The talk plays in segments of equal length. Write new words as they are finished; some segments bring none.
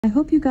I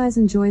hope you guys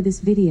enjoy this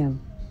video.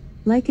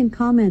 Like and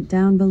comment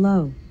down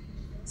below.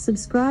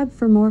 Subscribe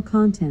for more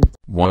content.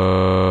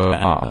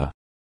 Why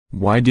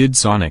did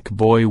Sonic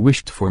Boy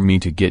wished for me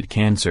to get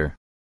cancer?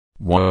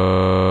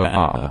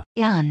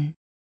 Yan.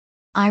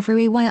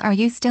 Ivory, why are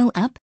you still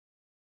up?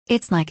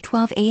 It's like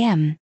 12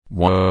 a.m.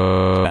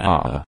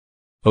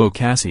 Oh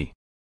Cassie.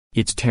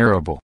 It's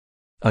terrible.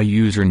 A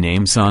user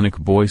named Sonic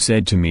Boy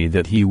said to me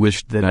that he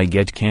wished that I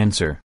get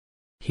cancer.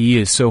 He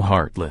is so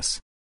heartless.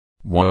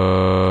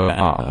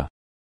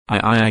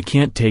 I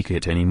can't take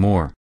it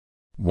anymore.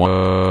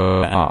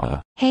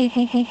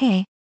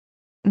 Hey.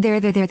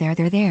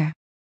 There.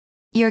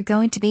 You're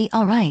going to be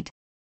alright.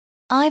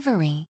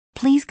 Ivory,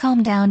 please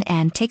calm down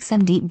and take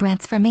some deep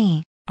breaths for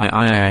me.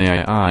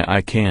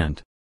 I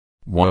can't.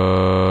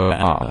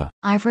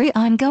 Ivory,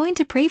 I'm going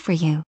to pray for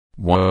you.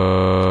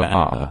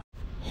 Well,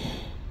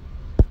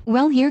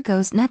 here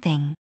goes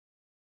nothing.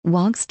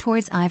 Walks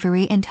towards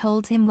Ivory and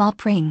holds him while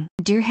praying.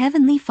 Dear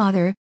Heavenly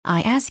Father,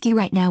 I ask you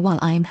right now while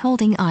I am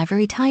holding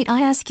Ivory tight,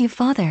 I ask you,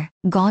 Father,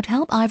 God,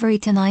 help Ivory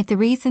tonight. The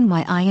reason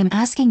why I am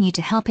asking you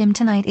to help him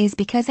tonight is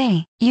because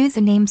a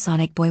user named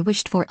Sonic Boy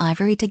wished for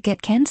Ivory to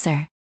get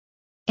cancer.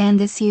 And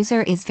this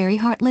user is very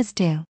heartless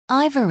to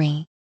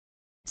Ivory.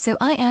 So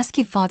I ask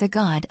you, Father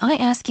God, I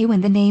ask you in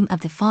the name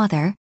of the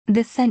Father,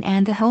 the Son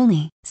and the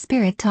Holy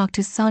Spirit, talk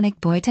to Sonic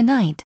Boy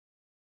tonight.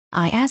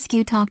 I ask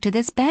you, talk to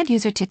this bad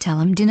user to tell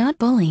him do not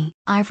bully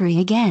Ivory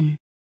again.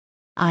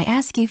 I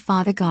ask you,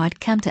 Father God,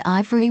 come to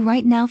Ivory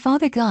right now,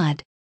 Father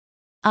God.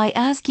 I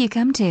ask you,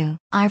 come to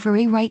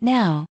Ivory right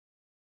now.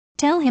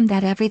 Tell him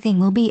that everything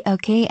will be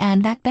okay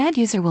and that bad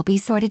user will be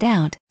sorted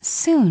out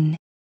soon.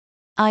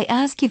 I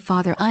ask you,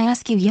 Father, I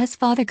ask you, yes,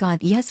 Father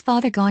God,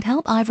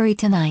 help Ivory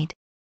tonight.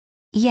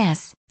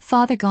 Yes,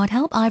 Father God,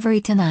 help Ivory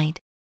tonight.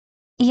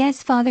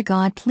 Yes, Father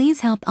God,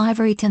 please help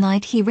Ivory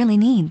tonight. He really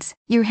needs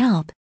your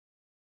help.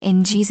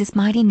 In Jesus'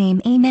 mighty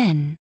name,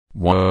 amen.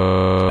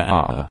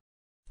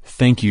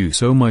 Thank you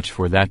so much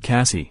for that,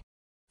 Cassie.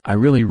 I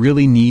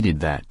really needed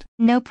that.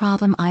 No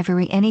problem,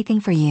 Ivory, anything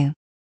for you.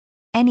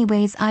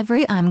 Anyways,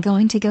 Ivory, I'm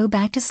going to go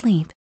back to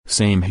sleep.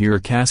 Same here,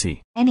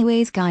 Cassie.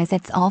 Anyways, guys,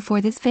 that's all for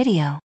this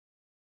video.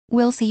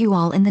 We'll see you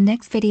all in the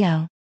next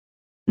video.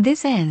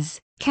 This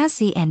is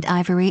Cassie and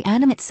Ivory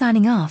Animate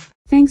signing off.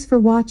 Thanks for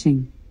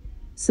watching.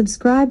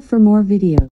 Subscribe for more videos.